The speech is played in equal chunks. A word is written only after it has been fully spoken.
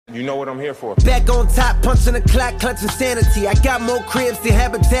You know what I'm here for. Back on top, punching the clock, clutching sanity. I got more cribs than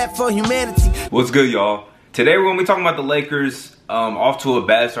Habitat for Humanity. What's good, y'all? Today we're going to be talking about the Lakers off to a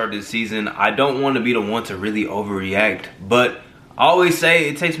bad start this season. I don't want to be the one to really overreact, but I always say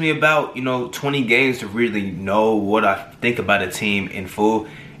it takes me about, 20 games to really know what I think about a team in full.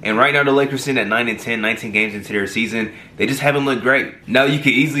 And right now the Lakers sitting at 9-10, 19 games into their season. They just haven't looked great. Now you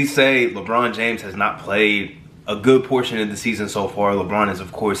could easily say LeBron James has not played a good portion of the season so far. LeBron is,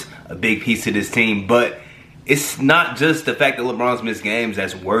 of course, a big piece to this team, but it's not just the fact that LeBron's missed games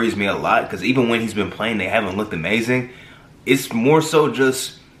that worries me a lot, because even when he's been playing, they haven't looked amazing. It's more so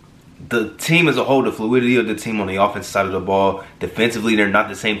just the team as a whole, the fluidity of the team on the offensive side of the ball. Defensively, they're not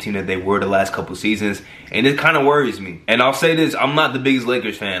the same team that they were the last couple seasons, and it kind of worries me. And I'll say this, I'm not the biggest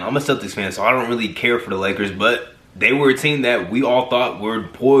Lakers fan. I'm a Celtics fan, so I don't really care for the Lakers, but they were a team that we all thought were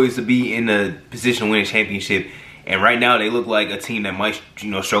poised to be in a position to win a championship. And right now, they look like a team that might,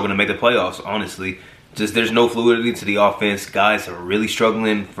 struggle to make the playoffs, honestly. Just there's no fluidity to the offense. Guys are really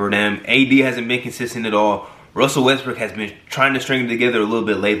struggling for them. AD hasn't been consistent at all. Russell Westbrook has been trying to string it together a little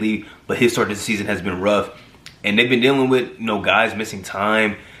bit lately, but his start of the season has been rough. And they've been dealing with, guys missing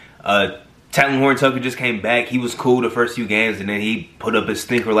time. Tatum Horton-Tucker just came back. He was cool the first few games, and then he put up a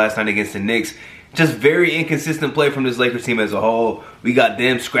stinker last night against the Knicks. Just very inconsistent play from this Lakers team as a whole. We got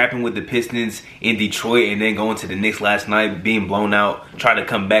them scrapping with the Pistons in Detroit and then going to the Knicks last night, being blown out, tried to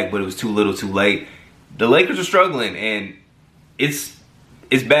come back, but it was too little too late. The Lakers are struggling, and it's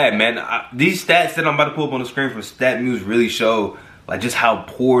bad, man. These stats that I'm about to pull up on the screen from StatMuse really show just how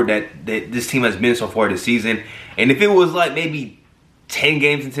poor that this team has been so far this season. And if it was maybe 10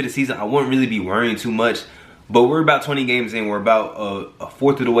 games into the season, I wouldn't really be worrying too much. But we're about 20 games in. We're about a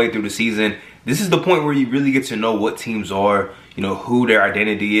fourth of the way through the season. This is the point where you really get to know what teams are, who their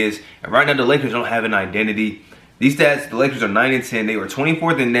identity is. And right now, the Lakers don't have an identity. These stats, the Lakers are 9-10. They were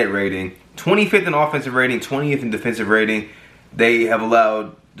 24th in net rating, 25th in offensive rating, 20th in defensive rating. They have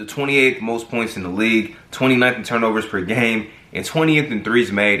allowed the 28th most points in the league, 29th in turnovers per game, and 20th in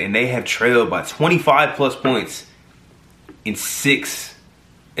threes made. And they have trailed by 25 plus points in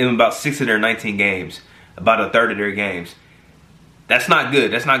about 6 of their 19 games, about a third of their games. That's not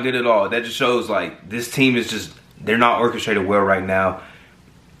good. That's not good at all. That just shows this team is just, they're not orchestrated well right now.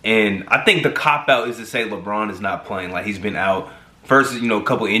 And I think the cop-out is to say LeBron is not playing. He's been out. First, a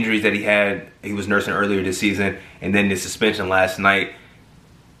couple injuries that he was nursing earlier this season, and then the suspension last night.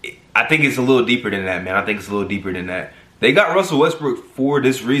 I think it's a little deeper than that, man. I think it's a little deeper than that. They got Russell Westbrook for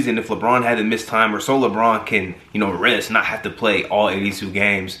this reason. If LeBron hadn't missed time, or so LeBron can, rest, not have to play all 82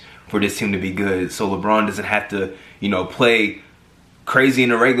 games for this team to be good. So LeBron doesn't have to, play crazy in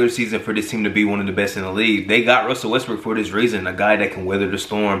the regular season for this team to be one of the best in the league. They got Russell Westbrook for this reason, a guy that can weather the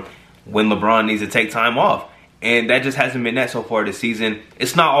storm when LeBron needs to take time off. And that just hasn't been that so far this season.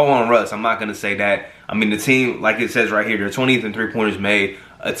 It's not all on Russ. I'm not going to say that. I mean, the team, like it says right here, they're 20th in three-pointers made.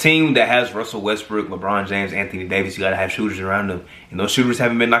 A team that has Russell Westbrook, LeBron James, Anthony Davis, you got to have shooters around them. And those shooters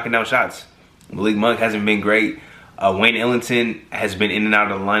haven't been knocking down shots. Malik Monk hasn't been great. Wayne Ellington has been in and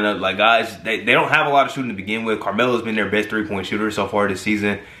out of the lineup. Guys, they don't have a lot of shooting to begin with. Carmelo's been their best three-point shooter so far this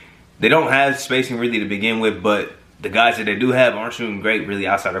season. They don't have spacing really to begin with, but the guys that they do have aren't shooting great really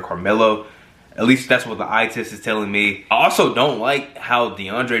outside of Carmelo. At least that's what the eye test is telling me. I also don't like how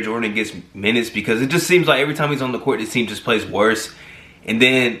DeAndre Jordan gets minutes, because it just seems like every time he's on the court, this team just plays worse. And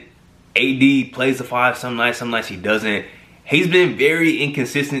then AD plays the 5 some nights he doesn't. He's been very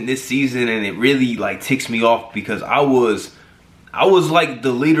inconsistent this season, and it really ticks me off, because I was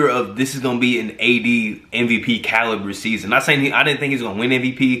the leader of this is going to be an AD MVP caliber season. Not saying I didn't think he was going to win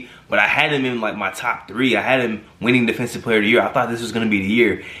MVP, but I had him in my top 3. I had him winning Defensive Player of the Year. I thought this was going to be the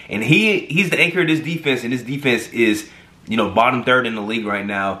year. And he's the anchor of this defense, and this defense is, bottom third in the league right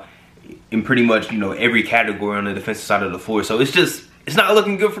now in pretty much, every category on the defensive side of the floor. So it's not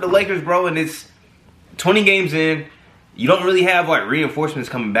looking good for the Lakers, bro, and it's 20 games in. You don't really have reinforcements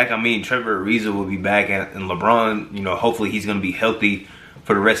coming back. I mean, Trevor Ariza will be back, and LeBron, hopefully he's going to be healthy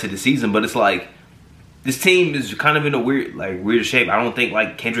for the rest of the season. But it's this team is kind of in a weird shape. I don't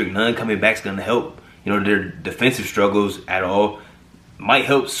think Kendrick Nunn coming back is going to help, their defensive struggles at all. Might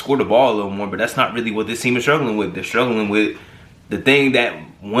help score the ball a little more, but that's not really what this team is struggling with. They're struggling with the thing that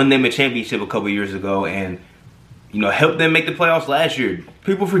won them a championship a couple years ago and helped them make the playoffs last year.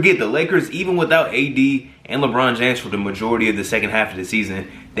 People forget the Lakers, even without AD and LeBron James for the majority of the second half of the season,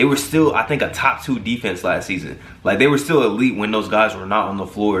 they were still, I think, a top 2 defense last season. They were still elite when those guys were not on the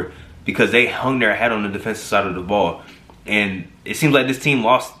floor, because they hung their hat on the defensive side of the ball. And it seems like this team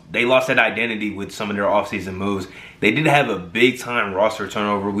lost that identity with some of their offseason moves. They did have a big-time roster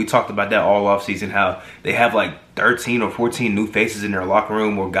turnover. We talked about that all offseason, how they have like 13 or 14 new faces in their locker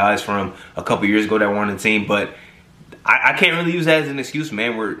room, or guys from a couple years ago that were on the team. But I can't really use that as an excuse,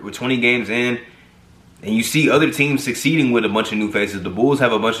 man. We're 20 games in, and you see other teams succeeding with a bunch of new faces. The Bulls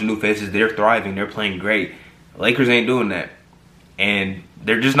have a bunch of new faces. They're thriving. They're playing great. The Lakers ain't doing that. And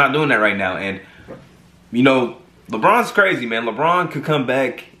they're just not doing that right now. And, you know, LeBron's crazy, man. LeBron could come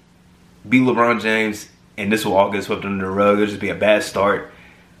back, be LeBron James, and this will all get swept under the rug. It'll just be a bad start.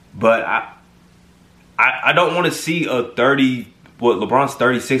 But I don't want to see a 30, LeBron's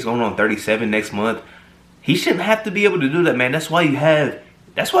 36 going on 37 next month. He shouldn't have to be able to do that, man. That's why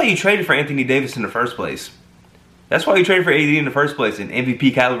you traded for Anthony Davis in the first place. That's why you traded for AD in the first place, an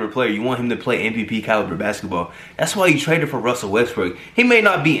MVP caliber player. You want him to play MVP caliber basketball. That's why you traded for Russell Westbrook. He may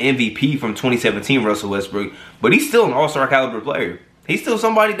not be MVP from 2017 Russell Westbrook, but he's still an all-star caliber player. He's still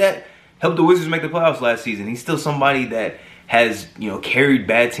somebody that helped the Wizards make the playoffs last season. He's still somebody that has, you know, carried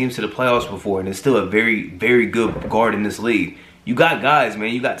bad teams to the playoffs before, and is still a very, very good guard in this league. You got guys,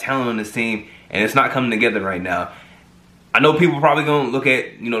 man. You got talent on this team, and it's not coming together right now. I know people probably going to look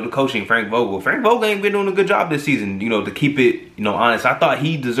at, you know, the coaching, Frank Vogel. Frank Vogel ain't been doing a good job this season, you know, to keep it, you know, honest. I thought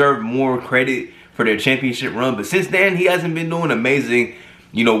he deserved more credit for their championship run, but since then, he hasn't been doing amazing,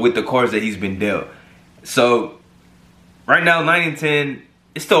 you know, with the cards that he's been dealt. So, right now, 9-10,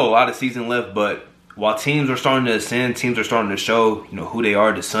 it's still a lot of season left, but while teams are starting to ascend, teams are starting to show, you know, who they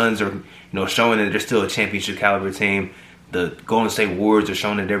are. The Suns are, you know, showing that they're still a championship caliber team. The Golden State Warriors are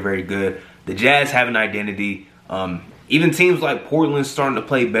showing that they're very good. The Jazz have an identity. Even teams like Portland's starting to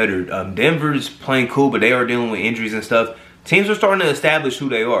play better. Denver's playing cool, but they are dealing with injuries and stuff. Teams are starting to establish who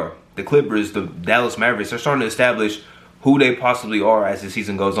they are. The Clippers, the Dallas Mavericks, they're starting to establish who they possibly are as the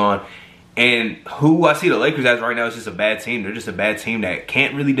season goes on. And who I see the Lakers as right now is just a bad team. They're just a bad team that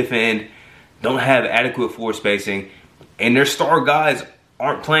can't really defend, don't have adequate floor spacing, and their star guys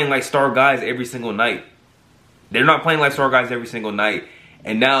aren't playing like star guys every single night. They're not playing like star guys every single night.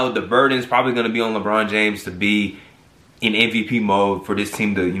 And now the burden is probably going to be on LeBron James to be in MVP mode for this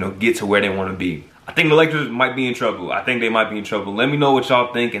team to, you know, get to where they want to be. I think the Lakers might be in trouble. I think they might be in trouble. Let me know what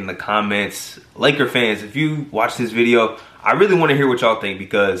y'all think in the comments. Laker fans, if you watch this video, I really want to hear what y'all think,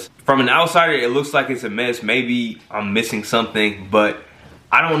 because from an outsider, it looks like it's a mess. Maybe I'm missing something, but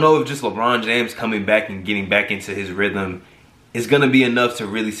I don't know if just LeBron James coming back and getting back into his rhythm is going to be enough to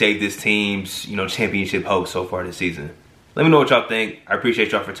really save this team's, you know, championship hopes so far this season. Let me know what y'all think. I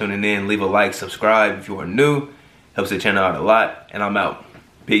appreciate y'all for tuning in. Leave a like, subscribe if you are new. Helps the channel out a lot. And I'm out.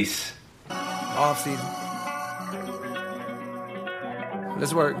 Peace. Off season.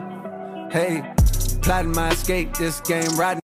 Let's work. Hey, plotting my escape, this game riding.